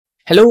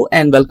Hello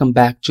and welcome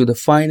back to the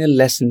final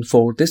lesson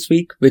for this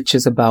week, which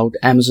is about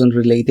Amazon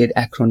related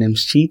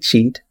acronyms cheat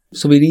sheet.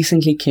 So we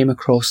recently came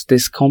across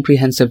this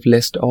comprehensive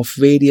list of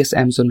various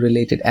Amazon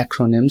related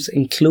acronyms,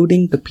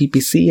 including the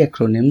PPC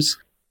acronyms,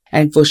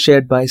 and it was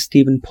shared by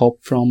Stephen Pop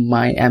from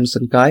My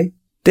Amazon Guy.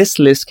 This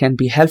list can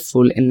be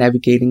helpful in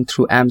navigating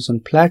through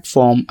Amazon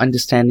platform,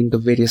 understanding the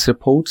various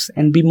reports,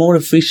 and be more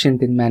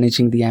efficient in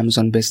managing the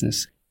Amazon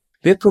business.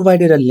 We've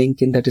provided a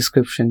link in the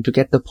description to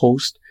get the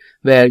post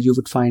where you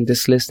would find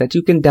this list that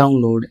you can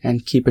download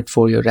and keep it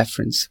for your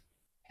reference.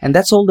 And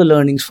that's all the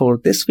learnings for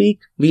this week.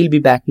 We'll be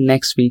back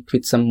next week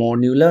with some more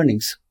new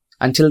learnings.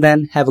 Until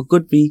then, have a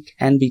good week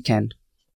and weekend.